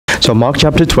So Mark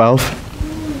chapter 12,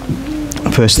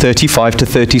 verse 35 to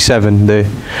 37, the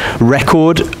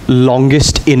record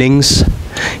longest innings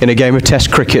in a game of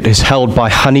Test cricket is held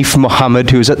by Hanif Mohammed,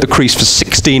 who was at the crease for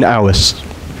 16 hours.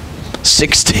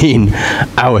 16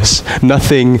 hours.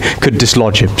 Nothing could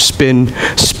dislodge him. Spin,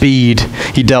 speed,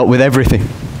 he dealt with everything.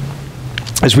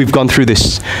 As we've gone through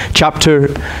this chapter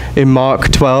in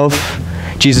Mark 12,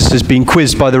 Jesus is being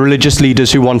quizzed by the religious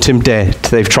leaders who want him dead.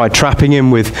 They've tried trapping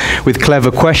him with clever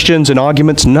questions and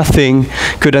arguments. Nothing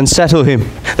could unsettle him.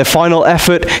 Their final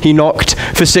effort, he knocked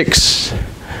for 6.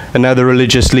 And now the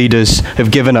religious leaders have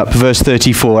given up. Verse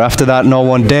 34. After that, no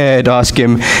one dared ask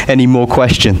him any more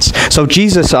questions. So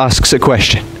Jesus asks a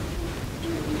question.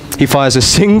 He fires a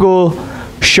single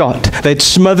shot. They'd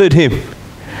smothered him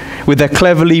with their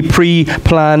cleverly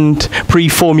pre-planned,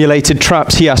 pre-formulated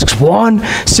traps. He asks one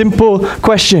simple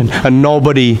question, and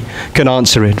nobody can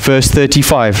answer it. Verse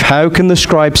 35. How can the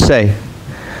scribes say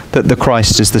that the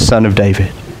Christ is the Son of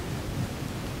David?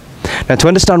 Now, to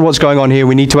understand what's going on here,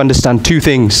 we need to understand two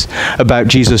things about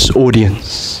Jesus'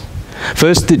 audience.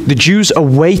 First, the Jews are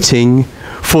waiting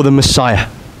for the Messiah.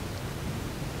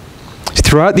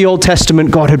 Throughout the Old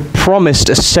Testament, God had promised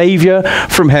a Savior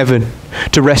from heaven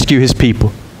to rescue his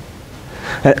people.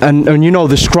 And you know,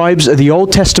 the scribes are the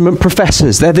Old Testament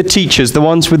professors. They're the teachers, the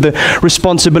ones with the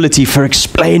responsibility for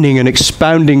explaining and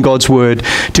expounding God's word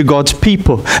to God's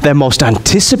people. Their most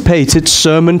anticipated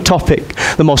sermon topic,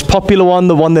 the most popular one,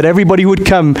 the one that everybody would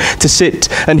come to sit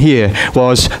and hear,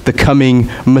 was the coming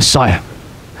Messiah.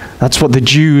 That's what the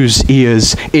Jews'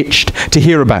 ears itched to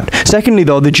hear about. Secondly,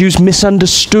 though, the Jews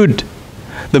misunderstood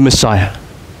the Messiah.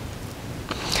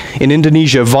 In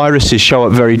Indonesia, viruses show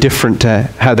up very different to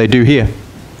how they do here.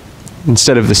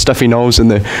 Instead of the stuffy nose and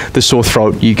the sore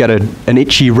throat, you get an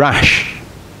itchy rash.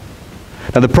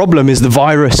 Now the problem is the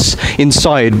virus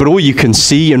inside, but all you can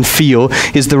see and feel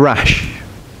is the rash.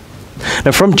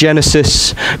 Now from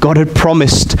Genesis, God had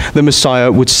promised the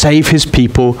Messiah would save his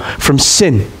people from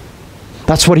sin.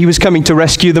 That's what he was coming to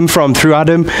rescue them from. Through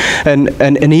Adam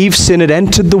and Eve, sin had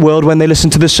entered the world when they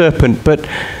listened to the serpent, but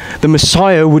the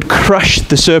Messiah would crush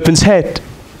the serpent's head.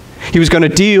 He was going to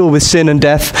deal with sin and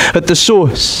death at the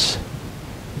source.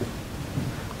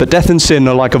 But death and sin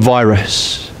are like a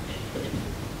virus.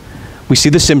 We see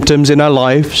the symptoms in our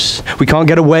lives. We can't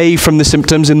get away from the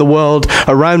symptoms in the world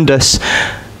around us.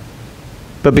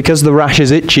 But because the rash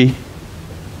is itchy,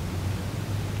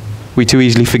 we too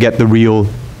easily forget the real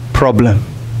problem.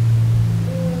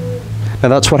 Now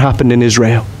that's what happened in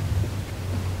Israel.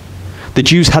 The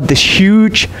Jews had this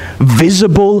huge,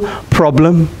 visible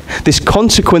problem, this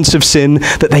consequence of sin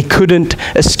that they couldn't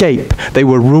escape. They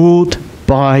were ruled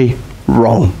by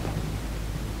Rome.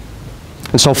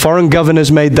 And so foreign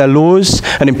governors made their laws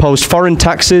and imposed foreign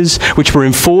taxes, which were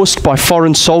enforced by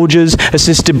foreign soldiers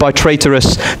assisted by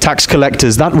traitorous tax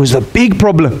collectors. That was a big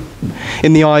problem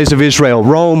in the eyes of Israel.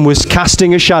 Rome was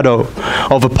casting a shadow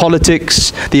over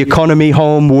politics, the economy,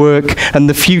 home, work, and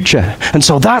the future. And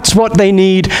so that's what they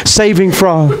need saving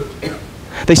from.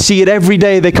 They see it every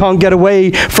day. They can't get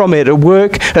away from it. At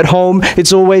work, at home,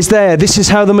 it's always there. This is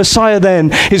how the Messiah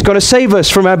then is going to save us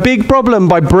from our big problem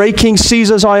by breaking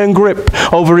Caesar's iron grip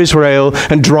over Israel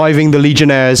and driving the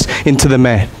legionnaires into the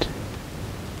Med.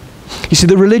 You see,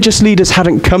 the religious leaders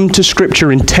hadn't come to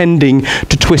Scripture intending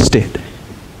to twist it,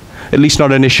 at least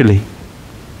not initially.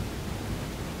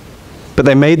 But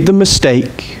they made the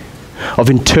mistake of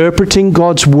interpreting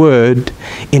God's word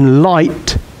in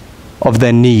light of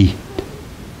their need.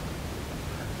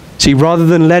 See, rather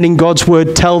than letting God's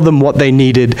word tell them what they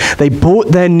needed, they brought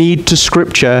their need to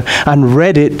Scripture and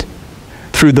read it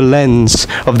through the lens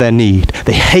of their need.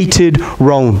 They hated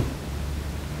Rome.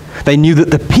 They knew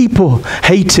that the people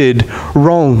hated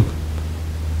Rome.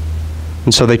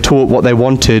 And so they taught what they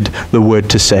wanted the word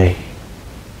to say.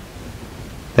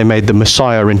 They made the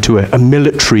Messiah into a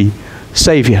military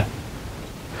savior.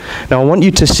 Now I want you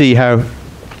to see how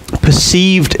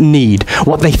perceived need,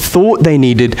 what they thought they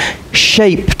needed,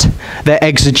 shaped their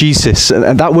exegesis.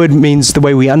 And that word means the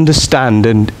way we understand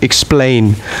and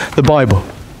explain the Bible.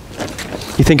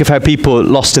 You think of how people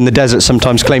lost in the desert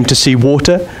sometimes claim to see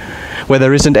water where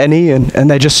there isn't any, and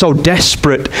they're just so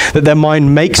desperate that their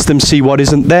mind makes them see what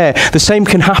isn't there. The same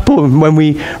can happen when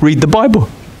we read the Bible.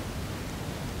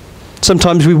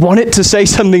 Sometimes we want it to say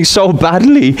something so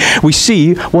badly, we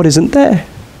see what isn't there.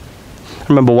 I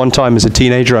remember one time as a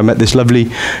teenager, I met this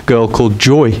lovely girl called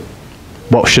Joy.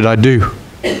 What should I do?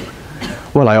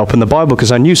 Well, I opened the Bible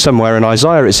because I knew somewhere in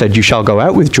Isaiah it said, "You shall go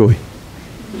out with joy."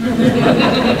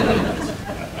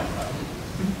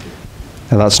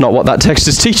 And that's not what that text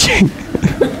is teaching.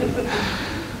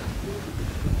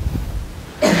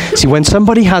 See, when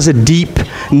somebody has a deep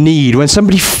need, when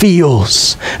somebody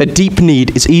feels a deep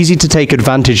need, it's easy to take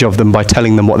advantage of them by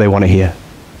telling them what they want to hear.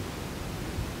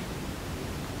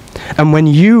 And when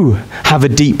you have a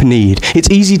deep need, it's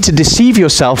easy to deceive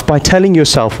yourself by telling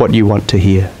yourself what you want to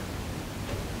hear.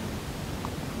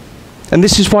 And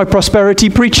this is why prosperity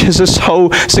preachers are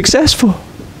so successful.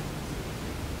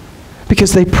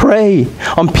 Because they prey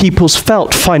on people's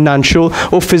felt financial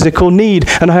or physical need.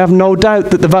 And I have no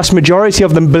doubt that the vast majority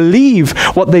of them believe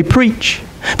what they preach,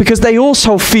 because they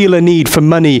also feel a need for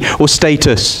money or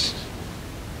status.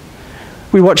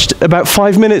 We watched about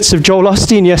 5 minutes of Joel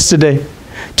Osteen yesterday,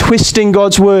 twisting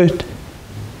God's word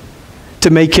to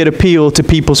make it appeal to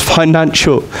people's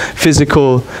financial,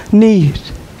 physical need.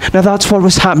 Now that's what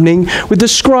was happening with the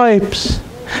scribes.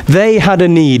 They had a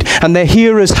need, and their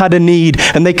hearers had a need,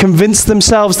 and they convinced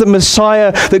themselves that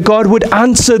Messiah, that God would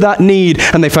answer that need,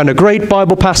 and they found a great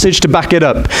Bible passage to back it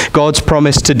up. God's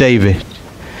promise to David.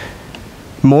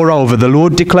 Moreover, the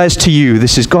Lord declares to you,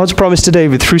 this is God's promise to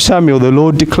David through Samuel, the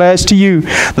Lord declares to you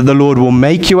that the Lord will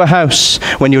make you a house.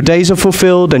 When your days are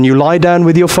fulfilled and you lie down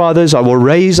with your fathers, I will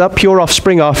raise up your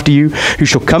offspring after you, who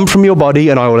shall come from your body,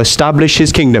 and I will establish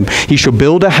his kingdom. He shall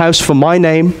build a house for my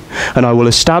name, and I will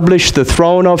establish the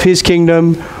throne of his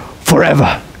kingdom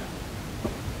forever.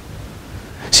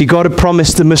 See, God had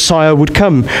promised the Messiah would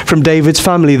come from David's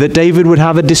family, that David would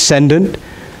have a descendant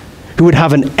who would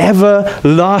have an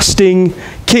everlasting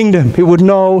kingdom. It would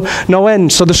know no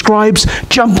end. So the scribes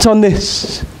jumped on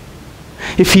this.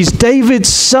 If he's David's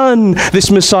son, this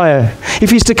Messiah,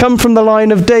 if he's to come from the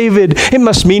line of David, it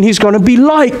must mean he's going to be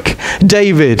like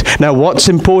David. Now, what's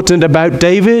important about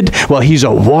David? Well, he's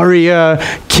a warrior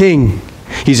king.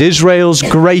 He's Israel's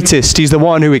greatest. He's the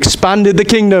one who expanded the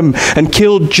kingdom and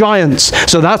killed giants.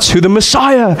 So that's who the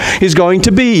Messiah is going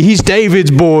to be. He's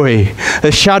David's boy,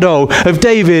 a shadow of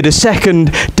David, a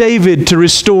second David to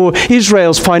restore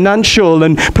Israel's financial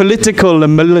and political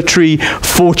and military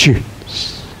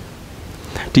fortunes.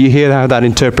 Do you hear how that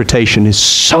interpretation is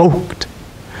soaked,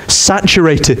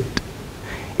 saturated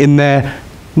in their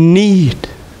need?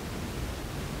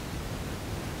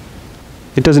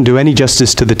 It doesn't do any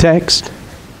justice to the text,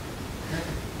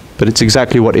 but it's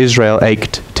exactly what Israel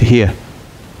ached to hear.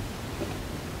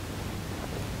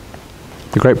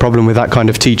 The great problem with that kind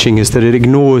of teaching is that it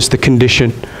ignores the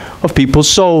condition of people's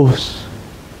souls.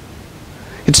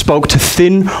 It spoke to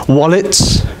thin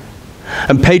wallets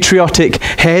and patriotic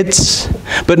heads,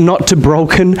 but not to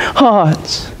broken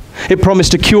hearts. It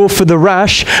promised a cure for the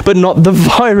rash, but not the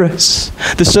virus.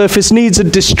 The surface needs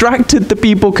had distracted the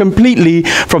people completely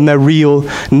from their real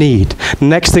need.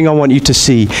 Next thing I want you to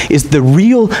see is the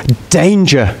real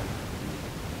danger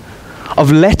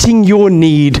of letting your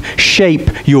need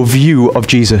shape your view of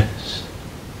Jesus.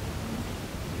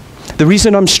 The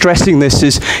reason I'm stressing this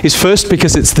is first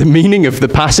because it's the meaning of the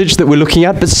passage that we're looking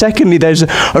at, but secondly, there's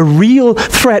a real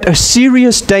threat, a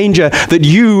serious danger that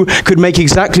you could make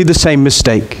exactly the same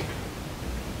mistake.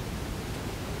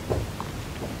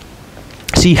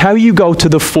 See, how you go to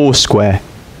the Foursquare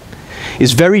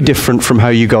is very different from how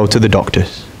you go to the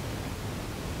doctors.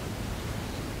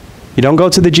 You don't go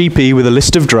to the GP with a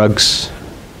list of drugs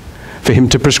for him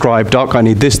to prescribe, Doc, I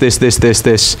need this, this, this, this,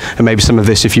 this, and maybe some of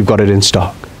this if you've got it in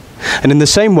stock. And in the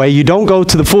same way, you don't go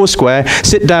to the Foursquare,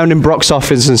 sit down in Brock's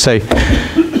office and say,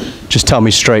 just tell me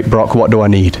straight, Brock, what do I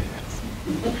need?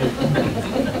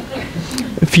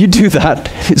 If you do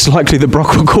that, it's likely that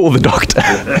Brock will call the doctor.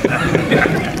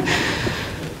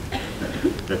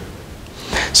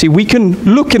 See, we can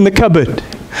look in the cupboard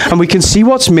and we can see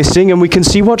what's missing and we can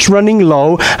see what's running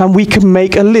low and we can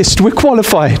make a list. We're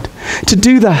qualified to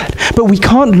do that. But we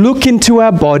can't look into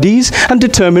our bodies and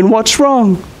determine what's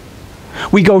wrong.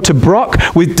 We go to Brock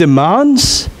with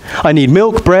demands. I need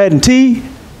milk, bread, and tea.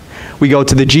 We go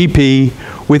to the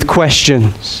GP with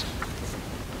questions.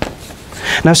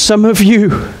 Now, some of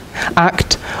you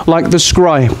act like the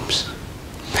scribes.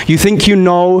 You think you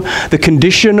know the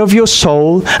condition of your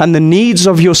soul and the needs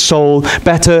of your soul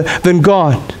better than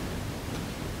God.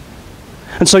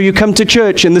 And so you come to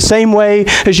church in the same way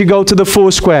as you go to the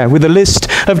Foursquare with a list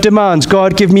of demands.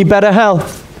 God, give me better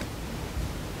health.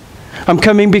 I'm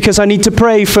coming because I need to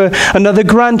pray for another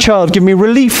grandchild. Give me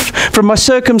relief from my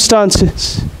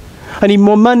circumstances. I need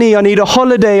more money. I need a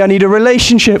holiday. I need a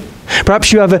relationship.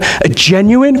 Perhaps you have a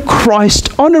genuine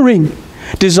Christ-honoring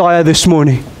desire this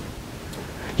morning.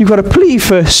 You've got a plea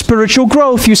for spiritual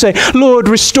growth. You say, Lord,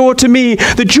 restore to me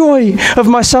the joy of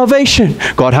my salvation.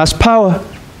 God has power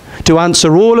to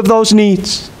answer all of those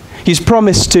needs. He's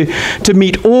promised to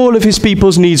meet all of his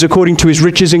people's needs according to his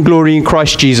riches and glory in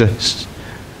Christ Jesus.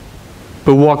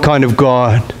 But what kind of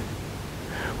God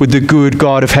would the good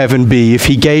God of heaven be if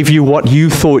he gave you what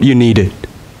you thought you needed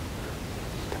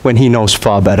when he knows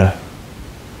far better?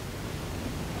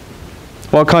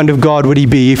 What kind of God would he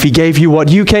be if he gave you what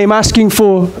you came asking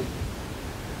for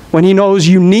when he knows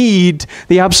you need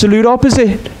the absolute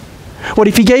opposite? What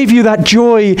if he gave you that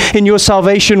joy in your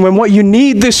salvation when what you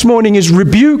need this morning is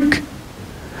rebuke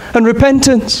and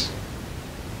repentance?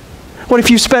 What if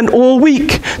you spent all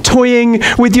week toying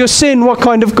with your sin? What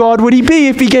kind of God would he be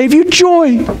if he gave you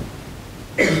joy?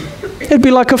 It'd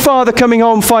be like a father coming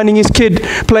home, finding his kid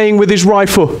playing with his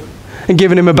rifle and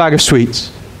giving him a bag of sweets.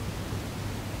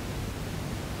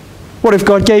 What if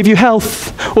God gave you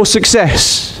health or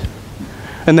success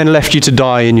and then left you to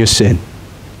die in your sin?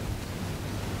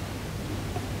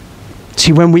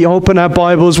 See, when we open our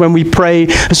Bibles, when we pray,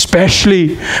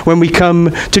 especially when we come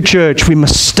to church, we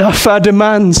must stuff our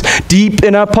demands deep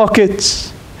in our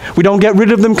pockets. We don't get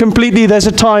rid of them completely. There's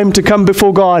a time to come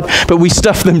before God, but we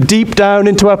stuff them deep down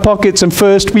into our pockets, and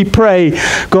first we pray,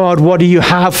 God, what do you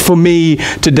have for me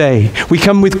today? We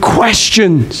come with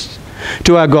questions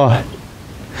to our God.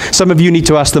 Some of you need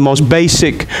to ask the most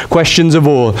basic questions of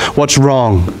all. What's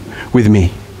wrong with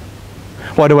me?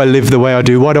 Why do I live the way I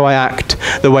do? Why do I act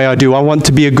the way I do? I want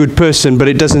to be a good person, but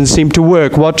it doesn't seem to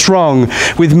work. What's wrong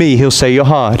with me? He'll say, your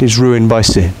heart is ruined by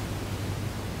sin.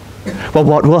 Well,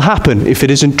 what will happen if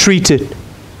it isn't treated?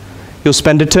 You'll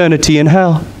spend eternity in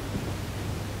hell.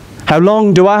 How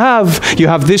long do I have? You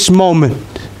have this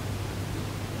moment.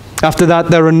 After that,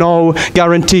 there are no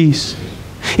guarantees.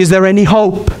 Is there any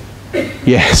hope?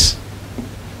 Yes.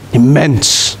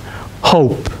 Immense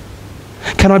hope.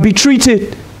 Can I be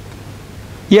treated?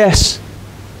 Yes.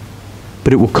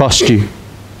 But it will cost you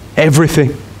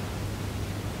everything.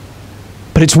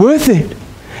 But it's worth it.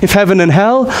 If heaven and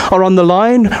hell are on the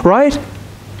line, right?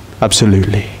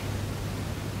 Absolutely.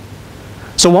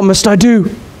 So what must I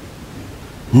do?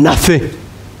 Nothing,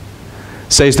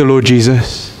 says the Lord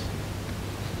Jesus.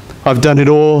 I've done it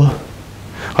all.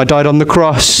 I died on the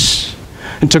cross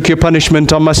and took your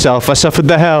punishment on myself. I suffered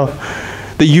the hell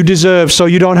that you deserve, so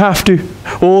you don't have to.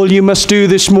 All you must do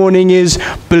this morning is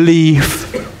believe.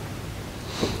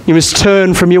 You must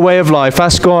turn from your way of life.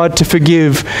 Ask God to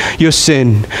forgive your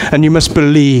sin. And you must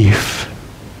believe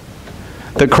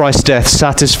that Christ's death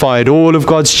satisfied all of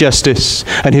God's justice,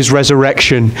 and his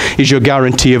resurrection is your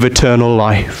guarantee of eternal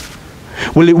life.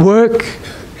 Will it work?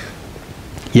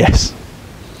 Yes.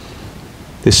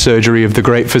 This surgery of the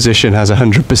great physician has a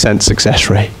 100% success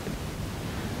rate.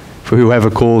 For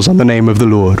whoever calls on the name of the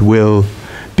Lord will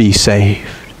be saved.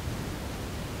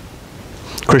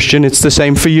 Christian, it's the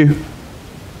same for you.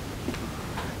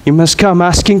 You must come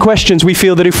asking questions. We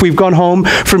feel that if we've gone home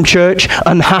from church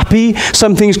unhappy,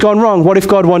 something's gone wrong. What if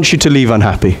God wants you to leave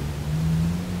unhappy?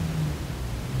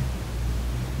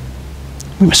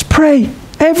 We must pray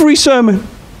every sermon.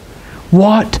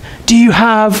 What do you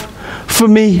have for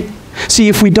me? See,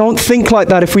 if we don't think like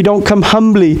that, if we don't come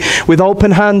humbly with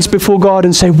open hands before God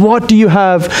and say, what do you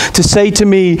have to say to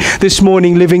me this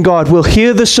morning, living God? We'll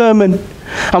hear the sermon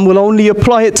and we'll only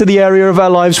apply it to the area of our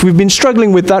lives we've been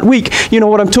struggling with that week. You know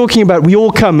what I'm talking about? We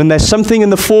all come and there's something in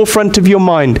the forefront of your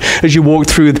mind as you walk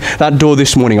through that door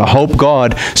this morning. I hope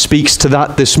God speaks to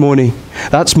that this morning.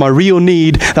 That's my real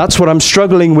need. That's what I'm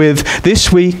struggling with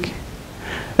this week.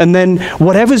 And then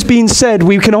whatever's been said,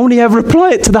 we can only ever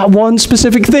apply it to that one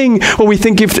specific thing. Or we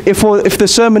think if the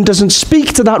sermon doesn't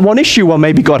speak to that one issue, well,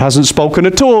 maybe God hasn't spoken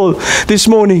at all this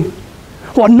morning.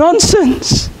 What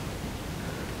nonsense!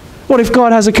 What if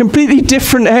God has a completely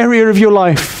different area of your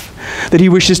life that he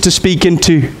wishes to speak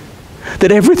into?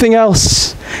 That everything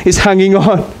else is hanging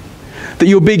on? That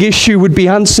your big issue would be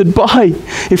answered by,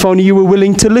 if only you were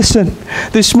willing to listen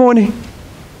this morning?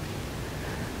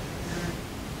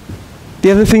 The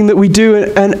other thing that we do,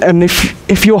 and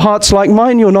if your heart's like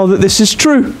mine, you'll know that this is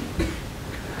true.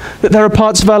 That there are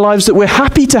parts of our lives that we're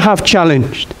happy to have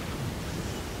challenged.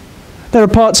 There are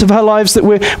parts of our lives that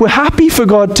we're happy for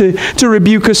God to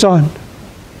rebuke us on.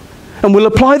 And we'll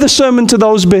apply the sermon to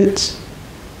those bits.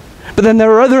 But then there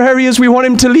are other areas we want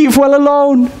him to leave well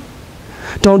alone.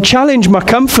 Don't challenge my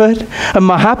comfort and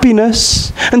my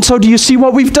happiness. And so do you see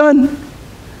what we've done?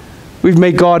 We've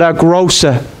made God our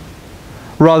grocer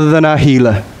rather than our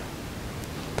healer.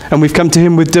 And we've come to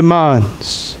him with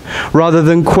demands rather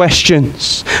than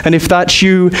questions. And if that's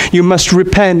you, you must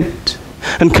repent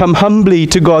and come humbly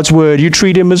to God's word. You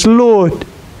treat him as Lord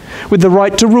with the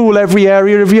right to rule every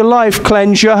area of your life.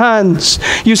 Cleanse your hands,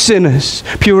 you sinners.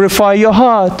 Purify your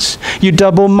hearts, you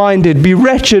double-minded. Be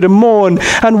wretched and mourn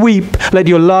and weep. Let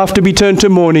your laughter be turned to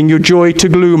mourning, your joy to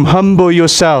gloom. Humble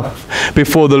yourself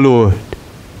before the Lord,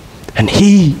 and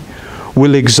he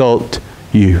will exalt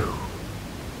you.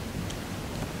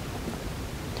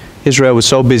 Israel was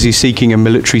so busy seeking a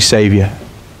military savior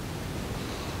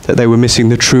that they were missing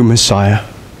the true Messiah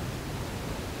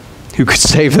who could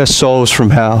save their souls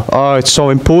from hell. Oh, it's so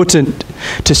important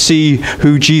to see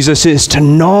who Jesus is, to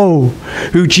know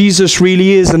who Jesus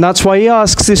really is. And that's why he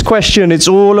asks this question. It's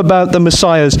all about the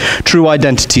Messiah's true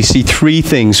identity. See, three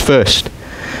things. First,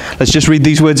 let's just read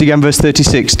these words again, verse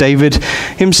 36. David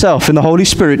himself in the Holy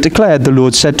Spirit declared, the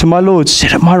Lord said to my Lord,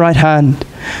 sit at my right hand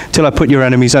till I put your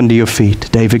enemies under your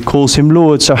feet. David calls him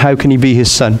Lord, so how can he be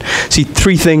his son? See,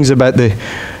 three things about the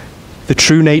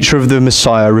true nature of the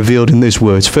Messiah revealed in these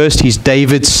words. First, he's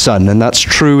David's son, and that's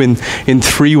true in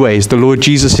three ways. The Lord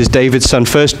Jesus is David's son.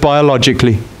 First,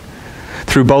 biologically,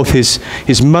 through both his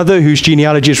mother, whose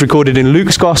genealogy is recorded in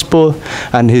Luke's gospel,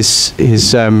 and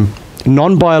his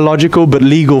non-biological but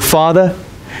legal father,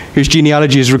 whose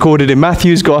genealogy is recorded in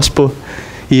Matthew's gospel.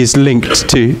 He is linked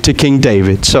to King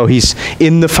David. So he's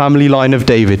in the family line of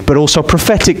David. But also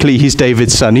prophetically, he's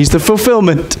David's son. He's the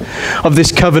fulfillment of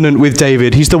this covenant with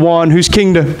David. He's the one whose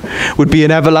kingdom would be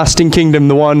an everlasting kingdom.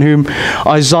 The one whom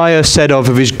Isaiah said of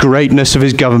his greatness of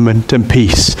his government and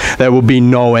peace. There will be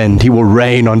no end. He will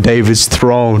reign on David's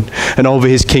throne and over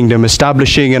his kingdom,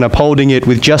 establishing and upholding it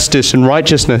with justice and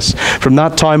righteousness. From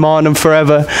that time on and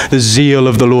forever, the zeal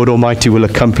of the Lord Almighty will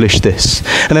accomplish this.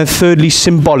 And then thirdly,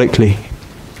 symbolically,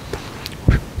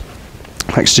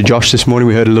 thanks to Josh this morning,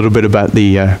 we heard a little bit about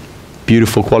the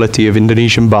beautiful quality of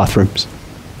Indonesian bathrooms.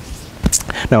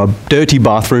 Now, a dirty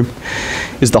bathroom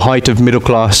is the height of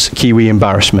middle-class Kiwi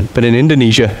embarrassment. But in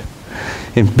Indonesia,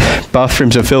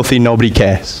 bathrooms are filthy, nobody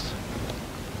cares.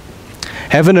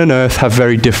 Heaven and earth have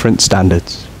very different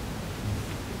standards.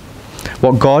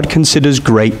 What God considers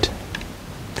great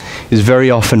is very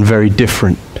often very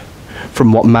different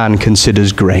from what man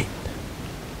considers great.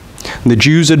 The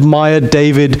Jews admired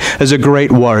David as a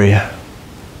great warrior.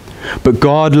 But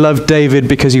God loved David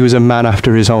because he was a man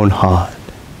after his own heart.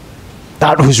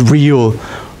 That was real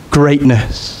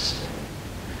greatness.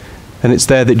 And it's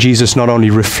there that Jesus not only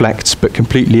reflects but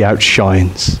completely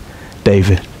outshines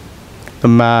David. A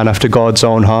man after God's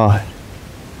own heart.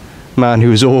 A man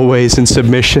who is always in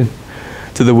submission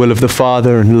to the will of the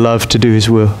Father and loved to do his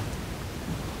will.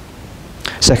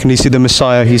 Secondly, see the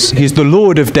Messiah. He's the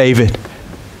Lord of David.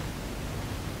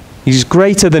 He's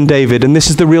greater than David, and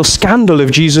this is the real scandal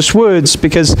of Jesus' words,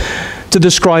 because to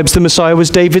describe the Messiah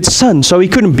was David's son, so he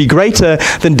couldn't be greater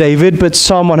than David. But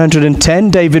Psalm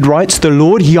 110, David writes, the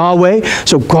Lord, Yahweh,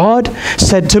 so God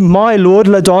said to my Lord,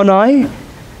 Ladonai,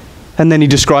 and then he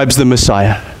describes the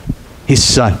Messiah, his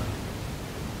son.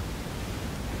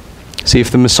 See,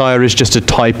 if the Messiah is just a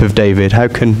type of David, how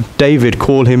can David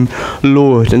call him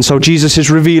Lord? And so Jesus is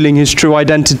revealing his true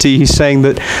identity. He's saying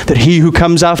that he who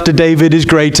comes after David is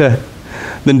greater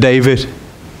than David.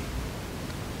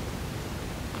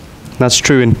 That's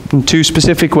true in two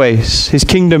specific ways. His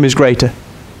kingdom is greater.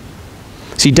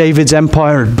 See, David's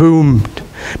empire had boomed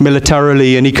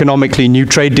militarily and economically. New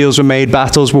trade deals were made,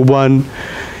 battles were won.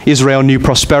 Israel knew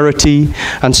prosperity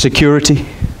and security.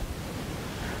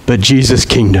 But Jesus'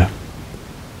 kingdom,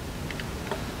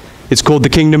 it's called the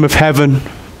kingdom of heaven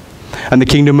and the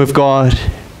kingdom of God.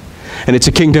 And it's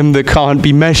a kingdom that can't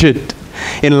be measured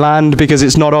in land because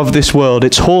it's not of this world.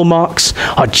 Its hallmarks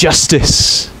are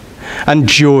justice and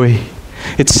joy.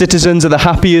 Its citizens are the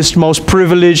happiest, most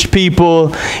privileged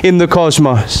people in the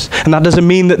cosmos. And that doesn't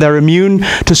mean that they're immune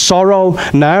to sorrow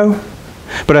now.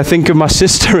 But I think of my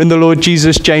sister in the Lord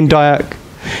Jesus, Jane Dyack,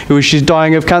 who, as she's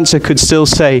dying of cancer, could still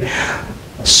say,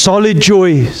 solid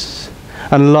joys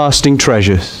and lasting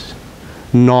treasures,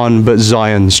 none but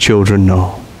Zion's children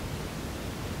know.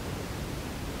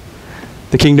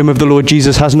 The kingdom of the Lord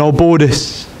Jesus has no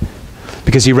borders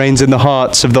because he reigns in the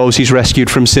hearts of those he's rescued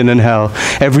from sin and hell.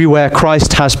 Everywhere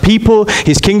Christ has people,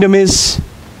 his kingdom is,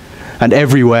 and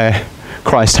everywhere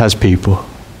Christ has people.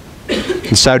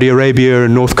 In Saudi Arabia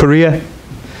and North Korea,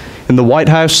 in the White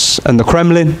House and the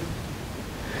Kremlin,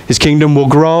 his kingdom will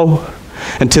grow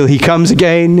until he comes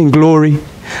again in glory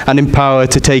and in power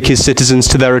to take his citizens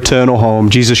to their eternal home.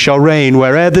 Jesus shall reign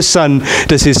where'er the sun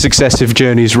does his successive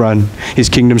journeys run. His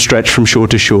kingdom stretch from shore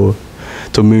to shore,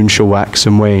 till moon shall wax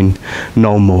and wane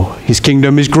no more. His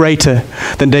kingdom is greater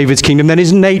than David's kingdom. Then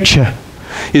his nature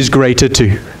is greater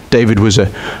too. David was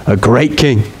a great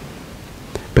king,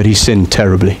 but he sinned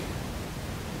terribly.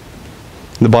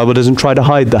 The Bible doesn't try to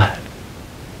hide that.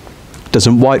 It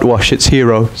doesn't whitewash its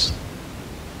heroes.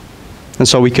 And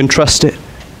so we can trust it.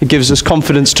 It gives us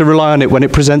confidence to rely on it when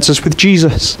it presents us with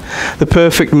Jesus, the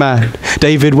perfect man.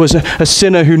 David was a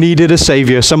sinner who needed a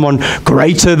savior, someone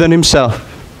greater than himself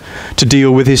to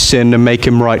deal with his sin and make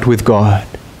him right with God.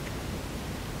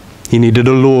 He needed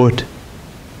a Lord.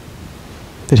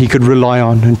 that he could rely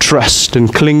on and trust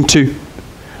and cling to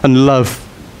and love.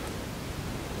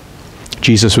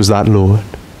 Jesus was that Lord.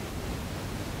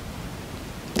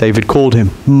 David called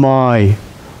him my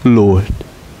Lord.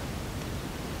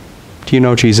 Do you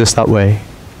know Jesus that way?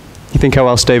 You think how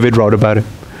else David wrote about him?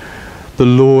 The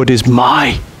Lord is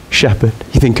my shepherd.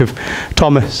 You think of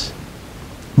Thomas,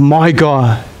 my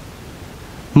God,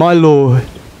 my Lord.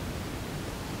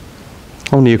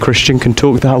 Only a Christian can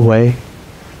talk that way.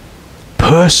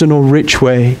 Personal, rich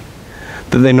way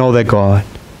that they know their God.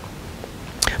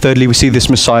 Thirdly, we see this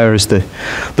Messiah as the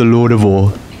Lord of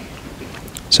all.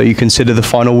 So you consider the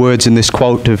final words in this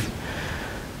quote of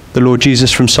the Lord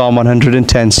Jesus from Psalm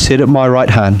 110, sit at my right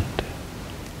hand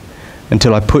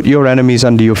until I put your enemies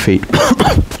under your feet.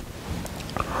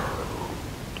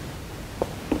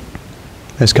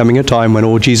 There's coming a time when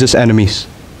all Jesus' enemies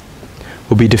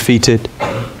will be defeated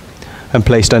and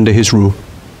placed under his rule.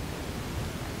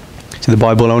 So the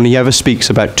Bible only ever speaks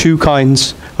about two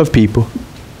kinds of people.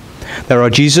 There are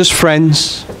Jesus'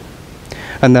 friends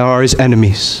and there are his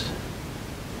enemies.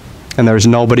 And there is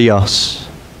nobody else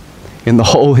in the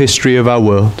whole history of our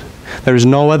world. There is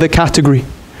no other category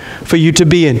for you to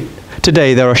be in.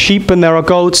 Today there are sheep and there are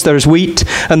goats, there is wheat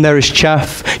and there is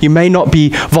chaff. You may not be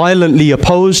violently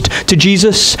opposed to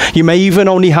Jesus. You may even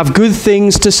only have good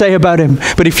things to say about him.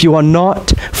 But if you are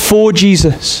not for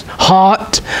Jesus,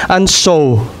 heart and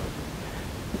soul,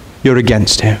 you're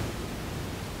against him.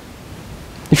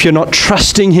 If you're not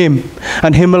trusting him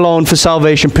and him alone for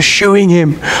salvation, pursuing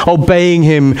him, obeying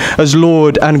him as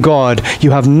Lord and God,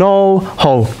 you have no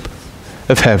hope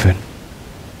of heaven.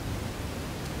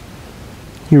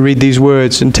 You read these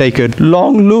words and take a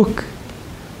long look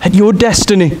at your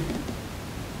destiny.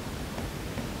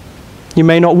 You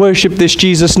may not worship this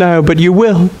Jesus now, but you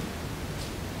will.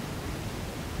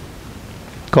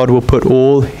 God will put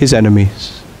all his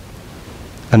enemies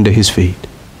under his feet.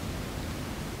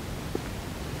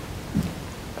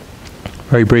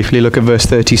 Very briefly, look at verse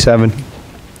 37.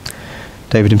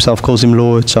 David himself calls him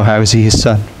Lord, so how is he his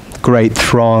son? The great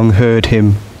throng heard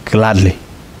him gladly.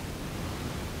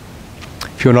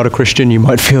 If you're not a Christian, you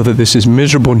might feel that this is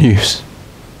miserable news.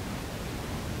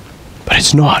 But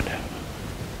it's not.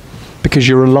 Because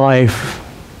you're alive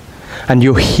and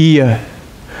you're here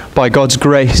by God's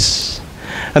grace.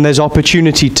 And there's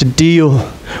opportunity to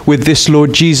deal with this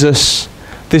Lord Jesus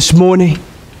this morning.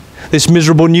 This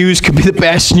miserable news could be the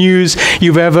best news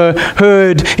you've ever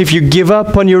heard if you give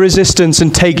up on your resistance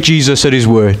and take Jesus at his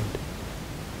word.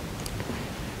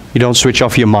 You don't switch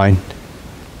off your mind.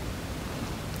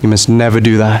 You must never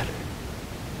do that.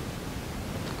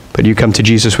 But you come to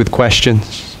Jesus with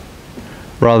questions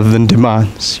rather than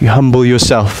demands. You humble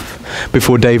yourself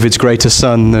before David's greater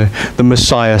son, the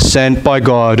Messiah, sent by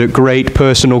God at great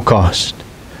personal cost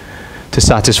to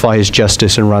satisfy his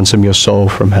justice and ransom your soul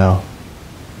from hell.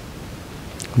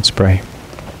 Let's pray.